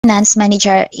finance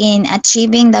manager in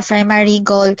achieving the primary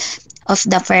goal of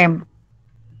the firm.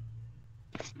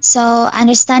 So,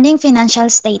 understanding financial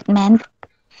statement.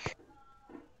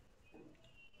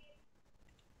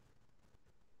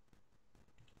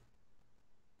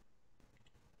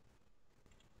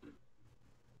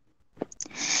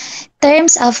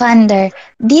 Terms of under.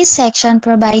 This section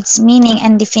provides meaning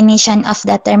and definition of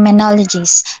the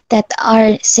terminologies that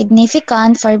are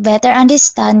significant for better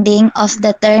understanding of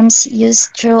the terms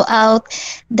used throughout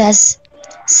the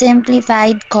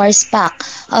simplified course pack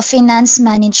of finance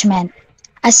management.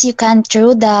 As you can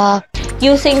through the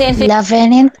Using the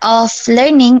labyrinth of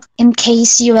learning in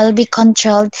case you will be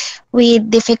controlled with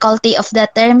difficulty of the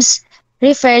terms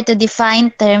refer to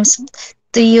defined terms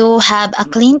do you have a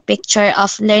clean picture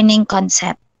of learning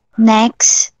concept.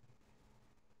 Next.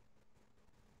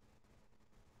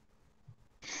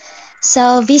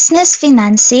 So business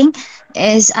financing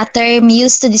is a term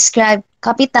used to describe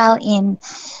capital in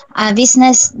a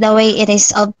business the way it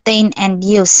is obtained and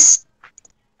used.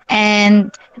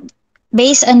 And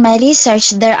based on my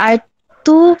research, there are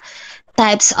two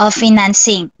types of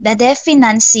financing, the debt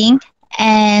financing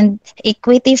and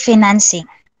equity financing.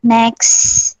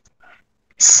 Next.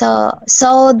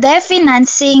 So debt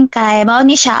financing kay mao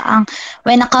ni siya ang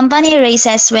when a company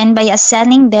raises when by a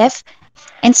selling debt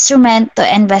instrument to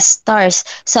investors.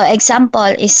 So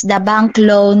example is the bank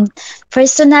loan,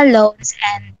 personal loans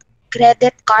and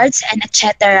credit cards and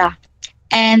etc.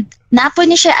 And napo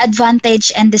ni siya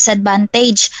advantage and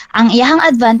disadvantage. Ang iyang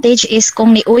advantage is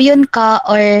kung niuyon ka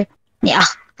or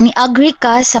ni-agree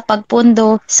ka sa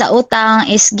pagpundo sa utang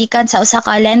is gikan sa usa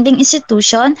ka lending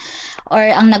institution or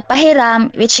ang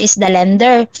nagpahiram which is the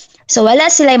lender. So wala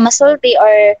sila masulti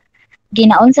or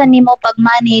ginaunsan nimo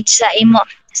pag-manage sa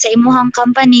imuhang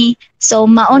company. So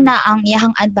mauna ang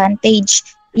iyahang advantage.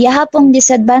 Iyaha pong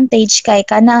disadvantage kay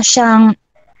kana siyang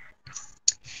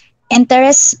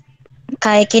interest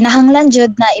kay kinahanglan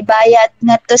jud na ibayad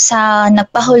ngadto sa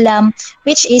nagpahulam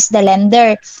which is the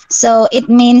lender. So it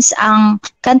means ang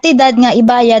kantidad nga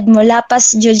ibayad mo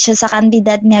lapas jud siya sa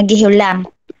kantidad nga gihulam.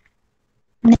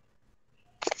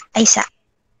 Ay sa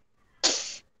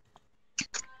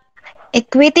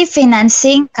equity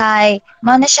financing kay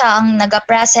mao na siya ang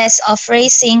naga-process of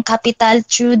raising capital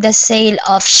through the sale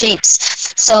of shares.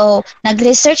 So,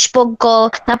 nag-research pug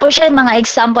ko, tapos siya mga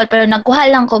example pero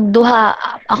nagkuha lang kog duha.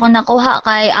 Ako nakuha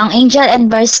kay ang angel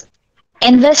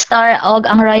investor o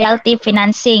ang royalty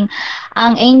financing.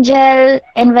 Ang angel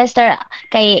investor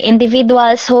kay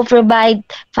individuals who provide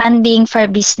funding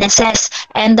for businesses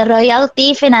and the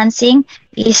royalty financing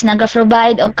is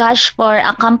nag-provide of cash for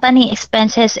a company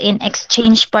expenses in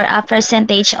exchange for a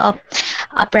percentage of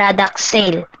a product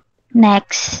sale.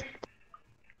 Next.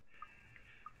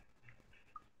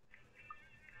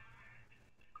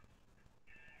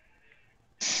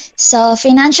 So,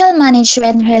 financial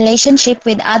management relationship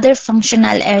with other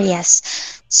functional areas.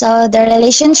 So, the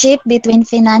relationship between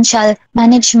financial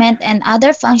management and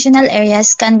other functional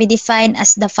areas can be defined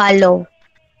as the follow.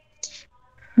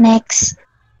 Next.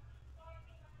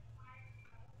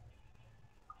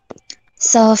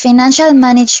 So, financial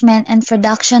management and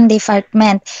production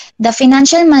department. The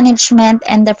financial management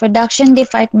and the production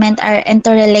department are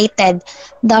interrelated.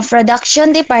 The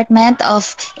production department of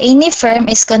any firm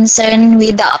is concerned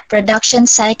with the production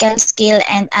cycle, skill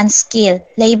and unskilled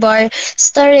labor,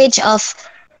 storage of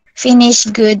finished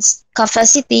goods,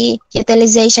 capacity,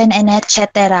 utilization, and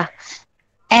etc.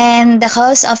 And the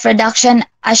cost of production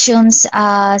assumes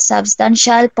a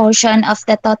substantial portion of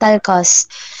the total cost.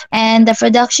 And the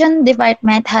production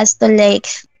department has to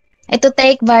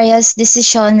take various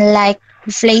decisions like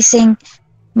replacing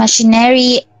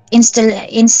machinery,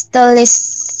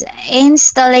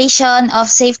 installation of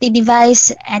safety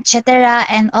device, etc.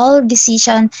 And all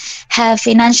decisions have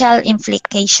financial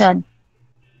implication.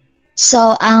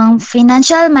 So, ang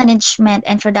financial management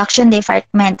and production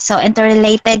department, so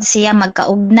interrelated siya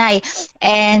magkaugnay.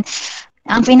 And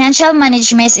ang financial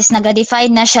management is naga-define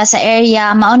na siya sa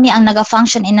area, mao ni ang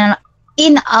naga-function in a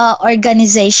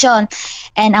organization.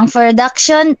 And ang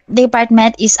production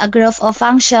department is a group of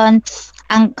function.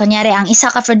 Ang kunyari, ang isa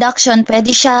ka production,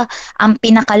 pwede siya ang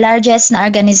pinaka-largest na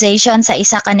organization sa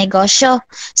isa ka negosyo.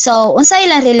 So, unsa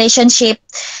ilang relationship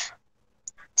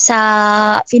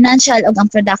sa financial o ang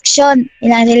production.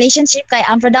 Ilang relationship kay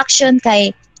ang production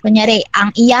kay kunyari ang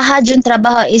iyaha jud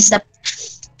trabaho is the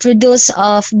produce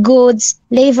of goods,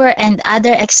 labor and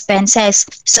other expenses.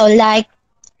 So like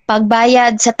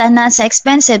pagbayad sa tanan sa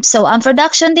expensive. So ang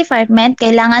production department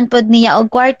kailangan pod niya og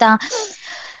kwarta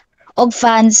og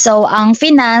funds. So ang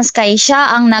finance kay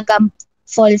siya ang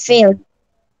naga-fulfill.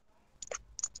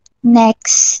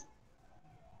 Next.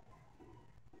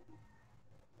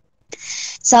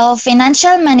 So,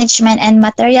 financial management and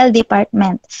material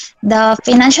department. The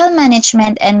financial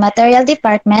management and material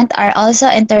department are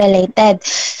also interrelated.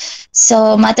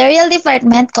 So, material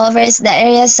department covers the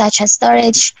areas such as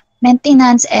storage,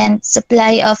 maintenance, and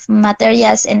supply of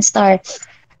materials in store,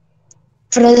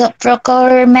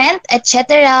 procurement,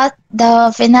 etc.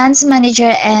 The finance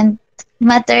manager and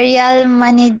material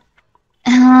manage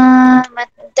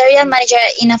material manager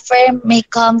in a firm may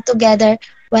come together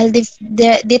while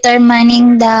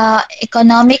determining the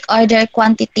economic order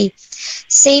quantity,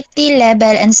 safety level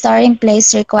and storing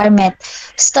place requirement,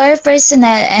 store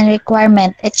personnel and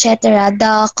requirement, etc.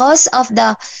 The cost of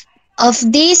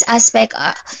these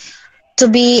aspects to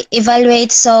be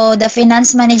evaluated, so the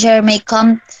finance manager may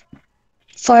come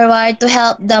forward to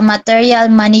help the material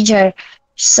manager.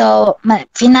 So,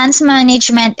 finance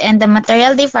management and the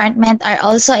material department are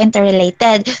also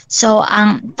interrelated. So,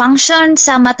 ang function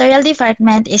sa material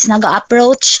department is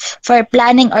nag-approach for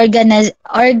planning,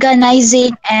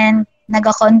 organizing, and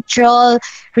nag-control,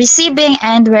 receiving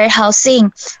and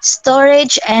warehousing,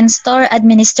 storage and store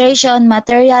administration,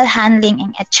 material handling,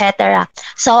 and etc.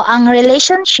 So, ang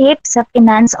relationship sa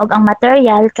finance o ang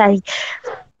material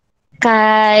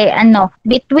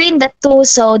between the two,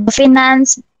 so the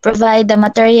finance provide the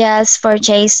materials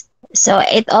purchase, so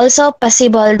it also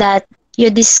possible that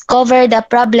you discover the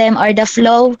problem or the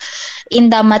flow in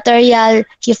the material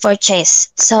you purchase.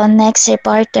 So next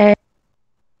reporter.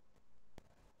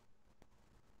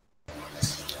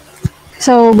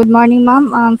 So, good morning,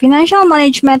 ma'am. Financial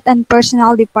Management and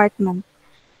Personnel Department.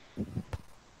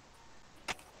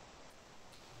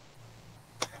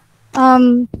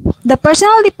 The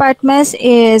personnel department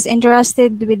is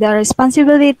interested with the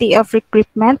responsibility of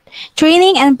recruitment,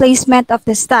 training, and placement of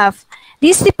the staff.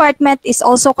 This department is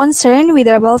also concerned with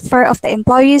the welfare of the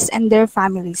employees and their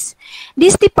families.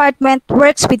 This department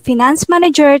works with finance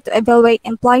manager to evaluate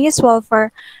employees'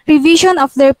 welfare, revision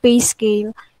of their pay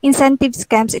scale, incentive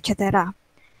scams, etc.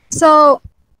 So,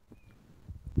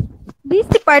 these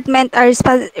departments are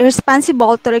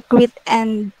responsible to recruit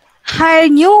and hire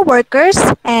new workers,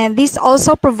 and these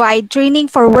also provide training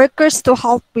for workers to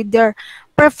help with their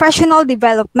professional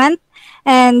development,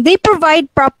 and they provide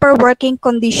proper working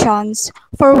conditions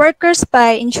for workers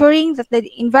by ensuring that the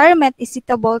environment is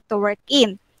suitable to work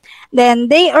in. Then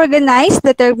they organize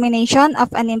the termination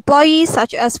of an employee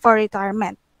such as for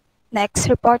retirement. Next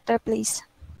reporter, please.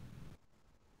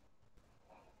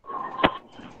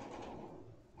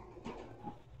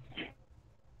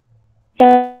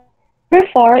 So number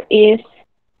 4 is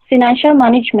Financial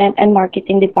Management and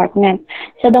Marketing Department.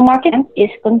 So the marketing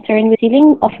is concerned with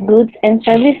selling of goods and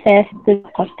services to the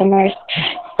customers.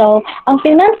 So ang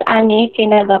finance ani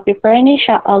kay naga-prepare ni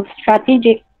siya og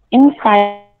strategic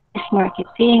insights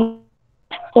marketing.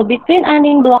 So between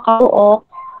aning duha ka tuo,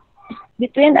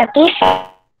 between ato siya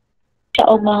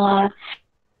og mga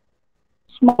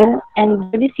small and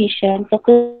big decisions, so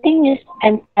continuous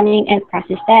and planning and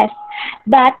processes.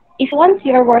 But if once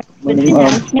you're working with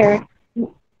finance manager,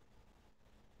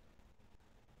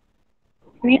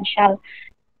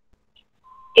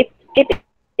 it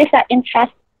is an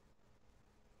interest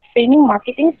framing,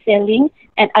 marketing, selling,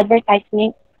 and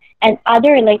advertising, and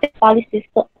other related policies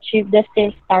to achieve the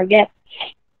sales target.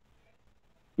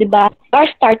 Diba? Or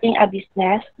starting a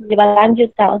business, diba lang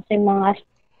yun taon sa mga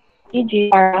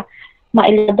strategy para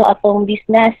mailado atong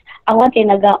business. Ang one kay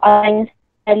nag-align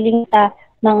selling sa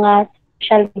mga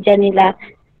social media nila.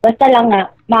 Basta lang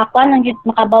nga,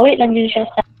 makabawi lang yun siya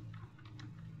sa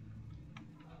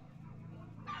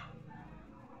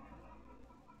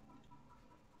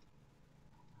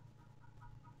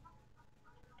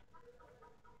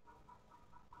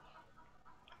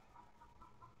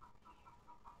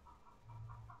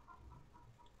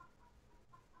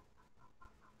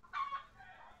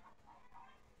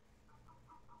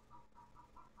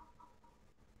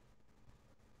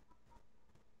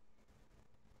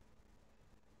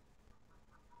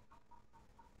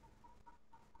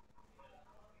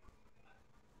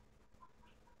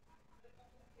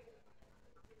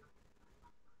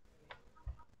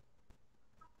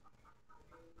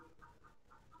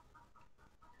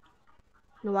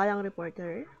Nawalang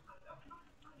reporter.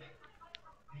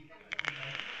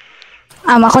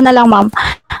 Ako na lang, ma'am.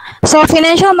 So,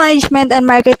 Financial Management and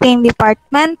Marketing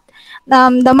Department.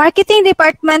 The marketing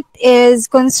department is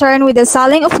concerned with the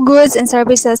selling of goods and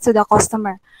services to the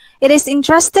customer. It is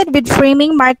entrusted with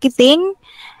framing marketing,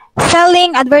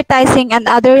 selling, advertising, and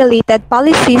other related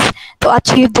policies to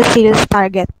achieve the sales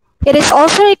target. It is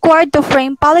also required to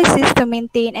frame policies to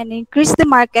maintain and increase the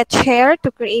market share,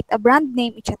 to create a brand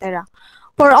name, etc.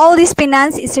 For all this,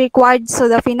 finance is required, so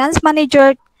the finance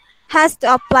manager has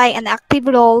to apply an active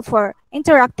role for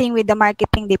interacting with the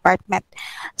marketing department.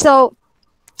 So,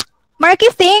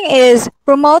 marketing is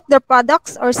promote the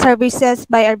products or services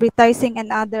by advertising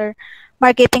and other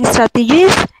marketing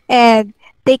strategies and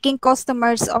taking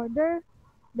customers' order,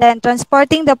 then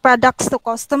transporting the products to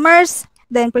customers,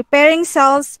 then preparing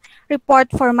sales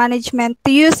report for management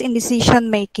to use in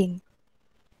decision making.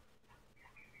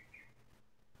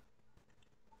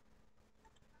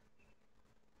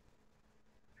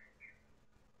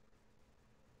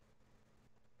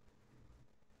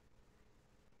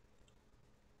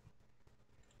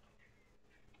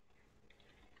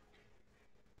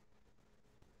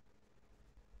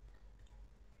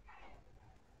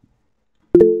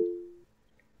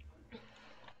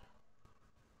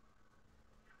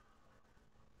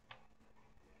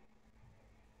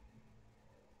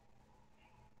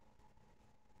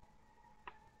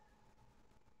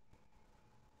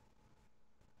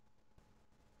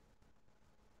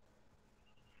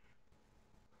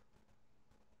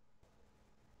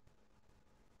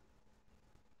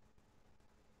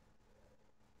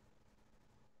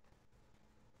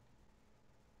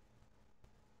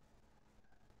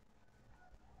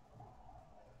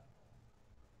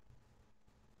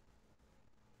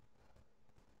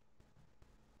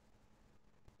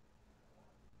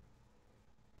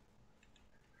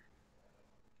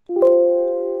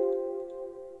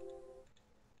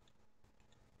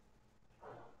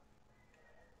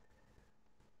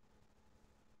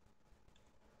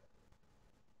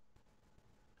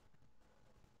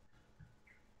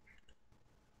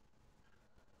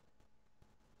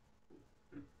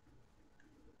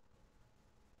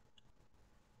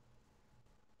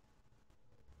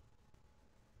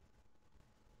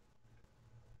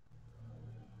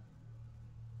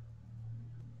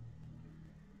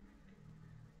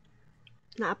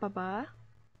 Naa pa ba?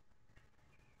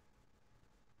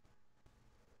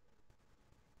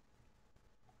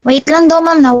 Wait lang daw,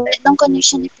 ma'am. Nawala ng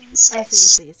connection ni Ay, Princess.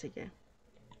 sige, sige, sige.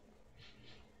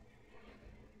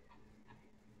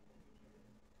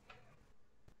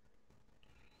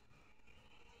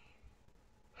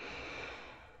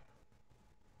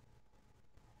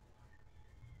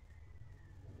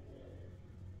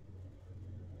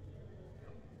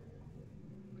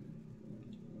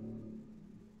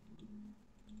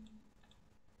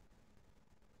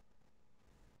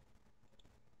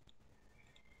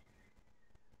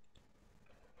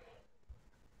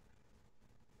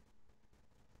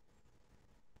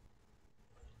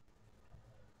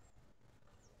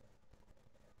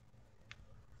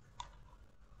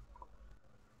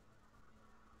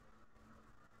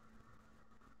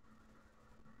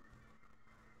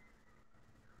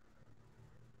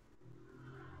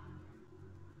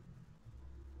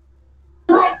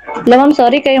 Hello, ma'am.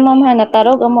 Sorry kayo, ma'am, ha.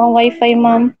 Natarog ang mga wifi,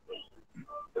 ma'am.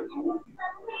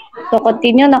 So,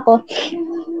 continue na ko.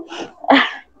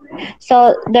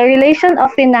 So, the relation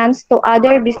of finance to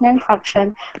other business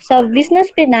function. So, business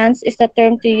finance is the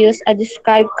term to use to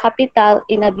describe capital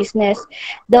in a business,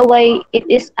 the way it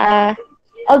is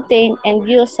obtained and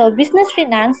used. So, business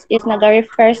finance is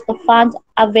refers to funds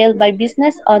availed by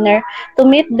business owner to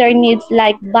meet their needs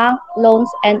like bank loans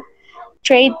and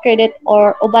trade credit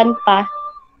or uban pa.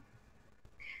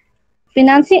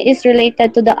 Financing is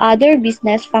related to the other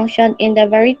business function in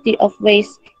a variety of ways.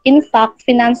 In fact,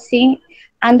 financing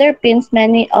underpins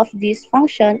many of these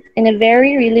functions in a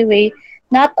very real way,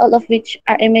 not all of which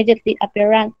are immediately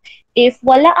apparent. If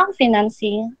wala ang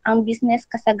financing, ang business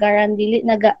kasagaran dili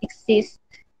naga-exist.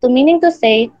 To meaning to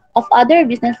say, of other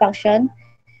business function,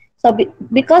 so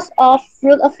because of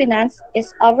rule of finance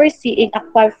is overseeing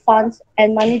acquired funds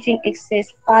and managing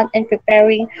excess fund and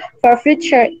preparing for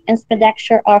future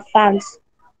expenditure or funds.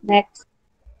 Next.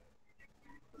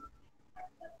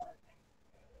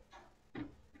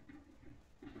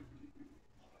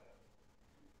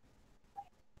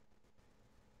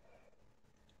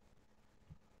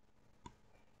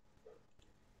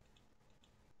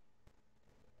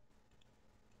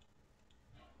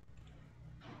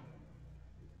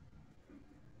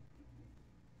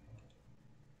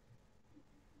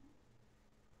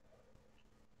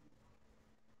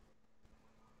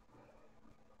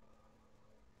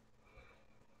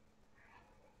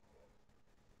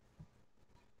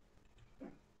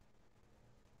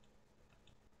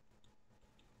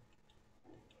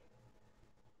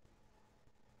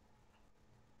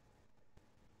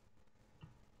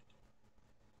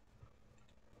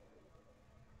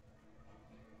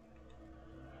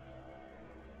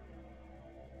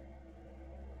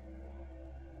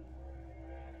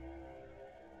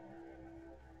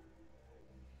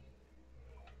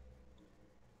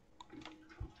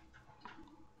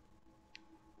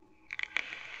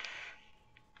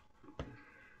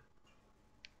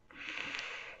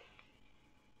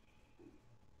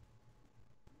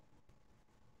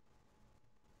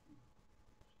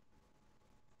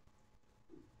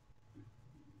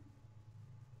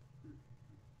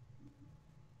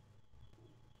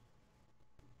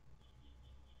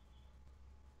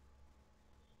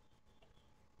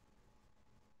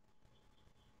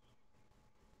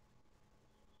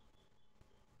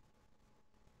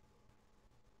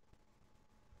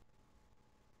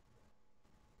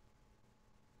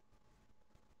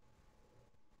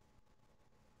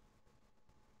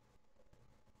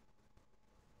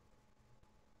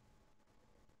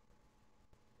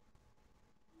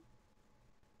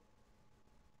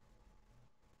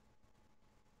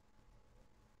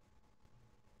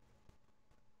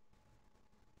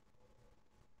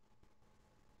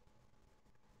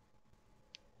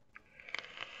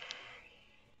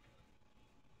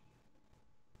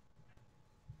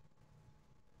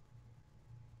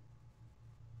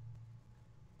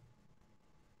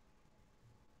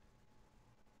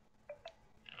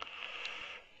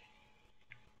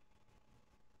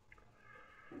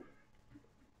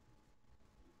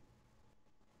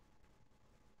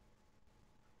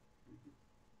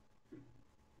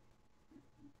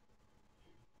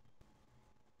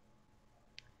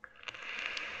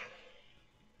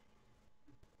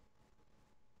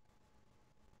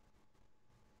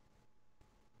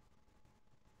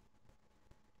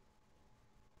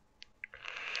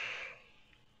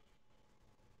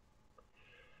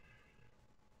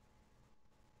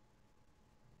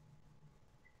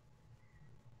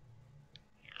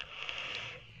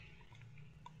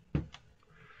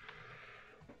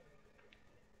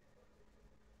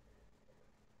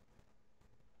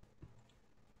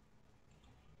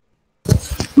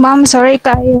 Ma'am, sorry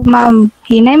kayo, ma'am.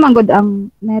 Hinay magud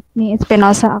ang net ni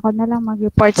Espinosa. Ako na lang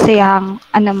mag-report sa iyang,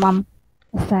 ma'am,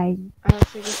 aside.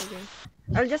 Sige.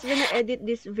 I'll just gonna edit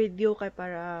this video kay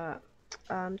para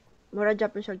mura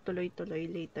Japan siya tuloy-tuloy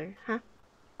later, ha?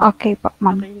 Okay po,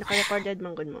 ma'am. Okay, naka-recorded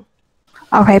man gud mo.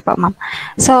 Okay po, ma'am.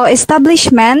 So,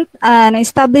 establishment. An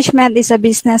establishment is a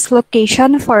business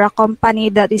location for a company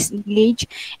that is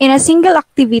engaged in a single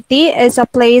activity. Is a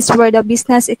place where the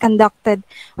business is conducted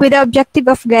with the objective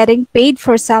of getting paid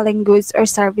for selling goods or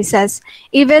services,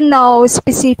 even though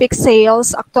specific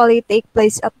sales actually take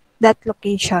place at that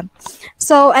location.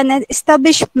 So, an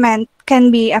establishment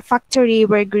can be a factory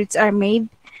where goods are made,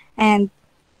 and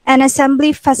an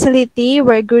assembly facility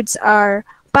where goods are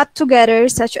put together,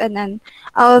 such as an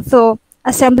auto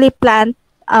assembly plant,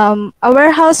 a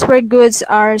warehouse where goods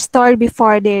are stored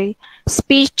before they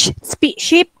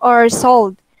shipped or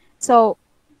sold. So,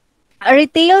 a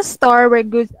retail store where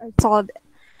goods are sold.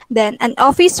 Then, an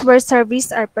office where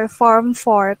services are performed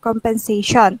for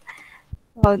compensation.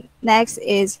 So, next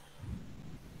is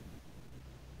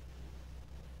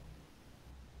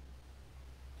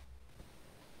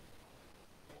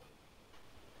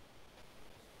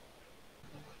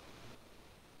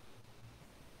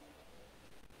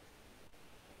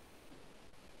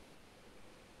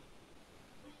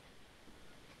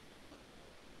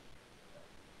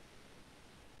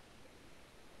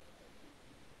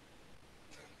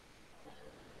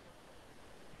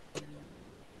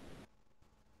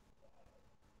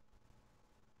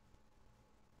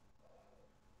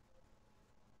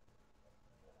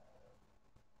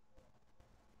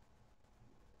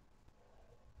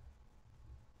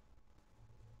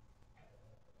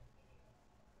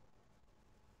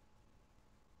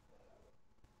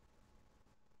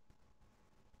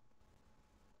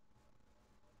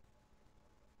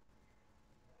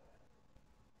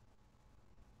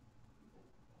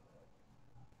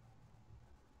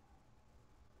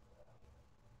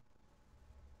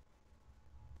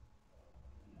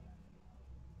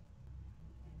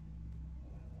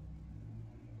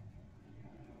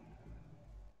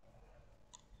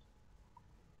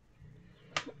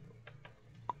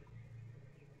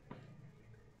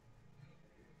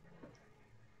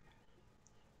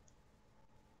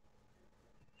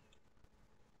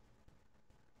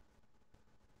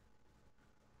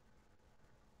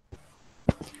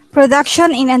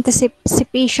production in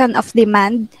anticipation of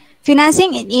demand.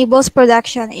 Financing enables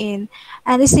production in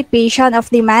anticipation of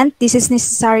demand. This is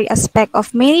necessary aspect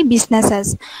of many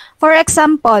businesses. For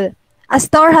example, a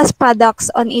store has products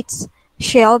on its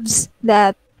shelves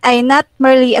that are not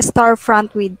merely a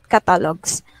storefront with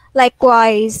catalogs.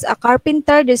 Likewise, a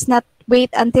carpenter does not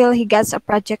wait until he gets a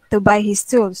project to buy his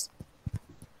tools.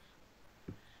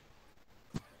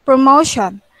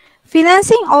 Promotion.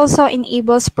 Financing also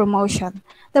enables promotion.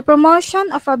 The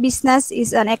promotion of a business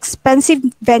is an expensive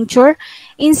venture,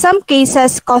 in some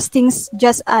cases costing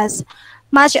just as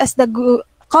much as the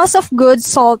cost of goods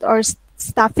sold or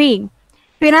staffing.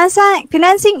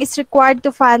 Financing is required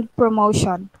to fund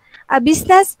promotion. A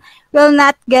business will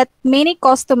not get many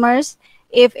customers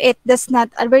if it does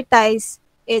not advertise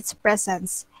its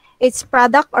presence, its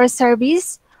product or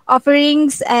service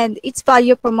offerings, and its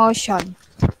value promotion.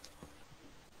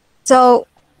 So,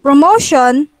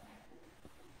 promotion,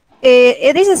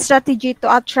 it is a strategy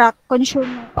to attract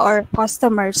consumers or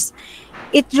customers.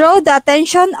 It draws the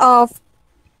attention of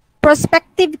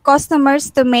prospective customers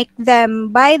to make them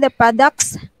buy the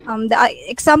products. The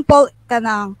example,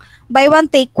 kanang buy one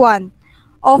take one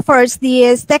offers.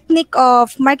 This technique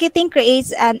of marketing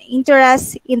creates an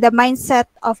interest in the mindset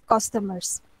of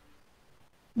customers.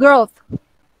 Growth.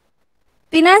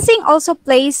 Financing also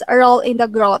plays a role in the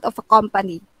growth of a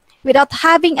company. Without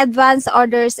having advance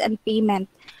orders and payment,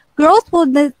 growth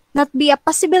would not be a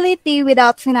possibility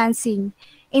without financing.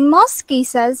 In most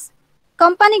cases,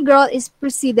 company growth is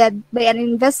preceded by an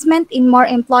investment in more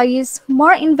employees,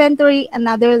 more inventory,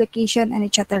 another location, and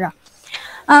etc.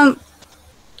 Ang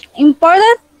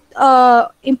important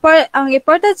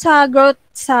sa growth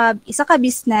sa isa ka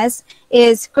business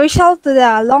is crucial to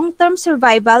the long-term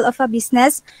survival of a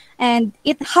business, and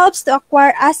it helps to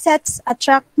acquire assets,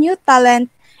 attract new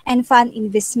talent, and fund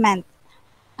investment.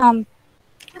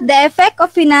 The effect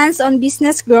of finance on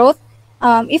business growth,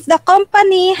 if the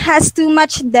company has too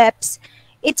much debts,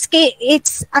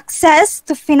 its access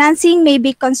to financing may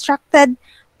be constructed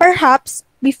perhaps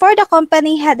before the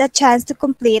company had a chance to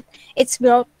complete its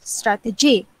growth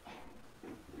strategy.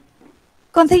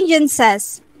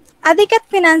 Contingencies. Adequate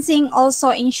financing also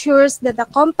ensures that the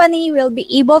company will be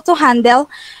able to handle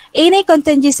any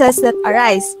contingencies that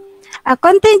arise. A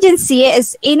contingency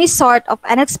is any sort of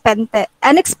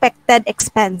unexpected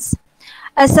expense.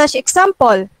 As such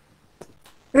example,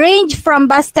 range from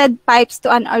busted pipes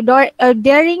to an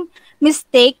ordering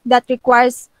mistake that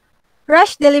requires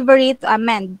rush delivery to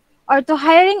amend, or to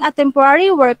hiring a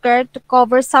temporary worker to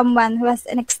cover someone who has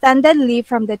an extended leave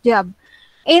from the job.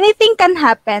 Anything can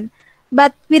happen,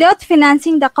 but without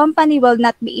financing, the company will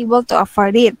not be able to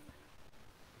afford it.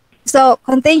 So,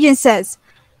 contingencies,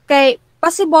 kay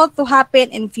possible to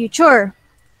happen in future.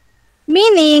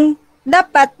 Meaning,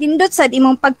 dapat nindot sa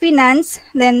imong pag-finance,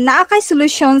 then naa kay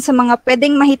solusyon sa mga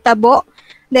pwedeng mahitabo,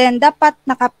 then dapat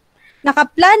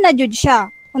nakaplan na jud siya.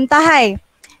 Untahay,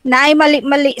 naay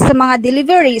mali-mali sa mga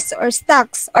deliveries or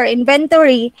stocks or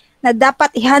inventory na dapat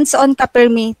i-hands-on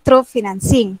kapirmi through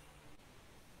financing.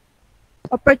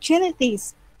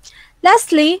 Opportunities.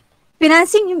 Lastly,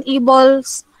 financing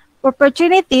enables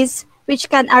opportunities which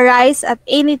can arise at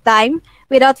any time.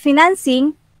 Without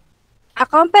financing, a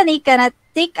company cannot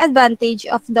take advantage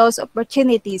of those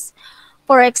opportunities.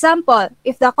 For example,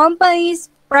 if the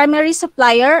company's primary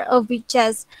supplier of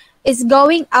riches is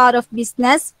going out of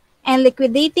business and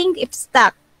liquidating its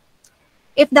stock,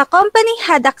 if the company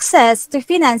had access to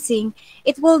financing,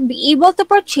 it will be able to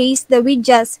purchase the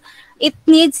widgets it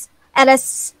needs at a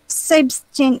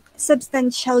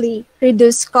substantially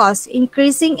reduced cost,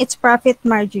 increasing its profit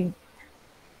margin.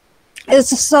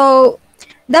 So,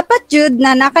 dapat jud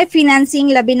na nakay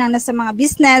financing labi na sa mga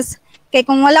business, kay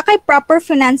kung wala kay proper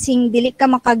financing, dili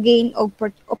ka maka-gain og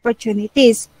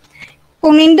opportunities.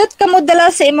 Kung nindot ka mo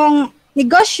dala sa imong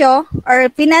negosyo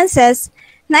or finances,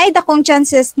 naay dakong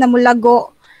chances na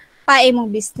mulago pa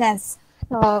imong business.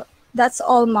 So, that's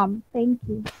all, ma'am. Thank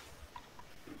you.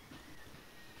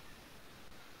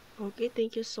 Okay,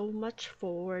 thank you so much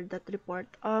for that report.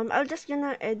 I'll just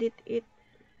gonna edit it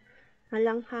na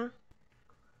lang, ha?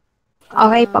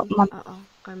 Okay po, ma'am. Oo,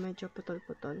 kaya medyo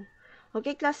putol-putol.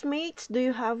 Okay, classmates, do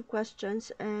you have questions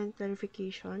and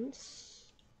clarifications?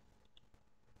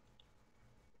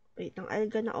 Wait lang,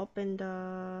 I'm gonna open the...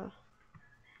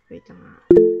 Wait lang,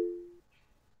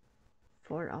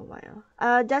 for a while.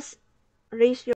 Just raise your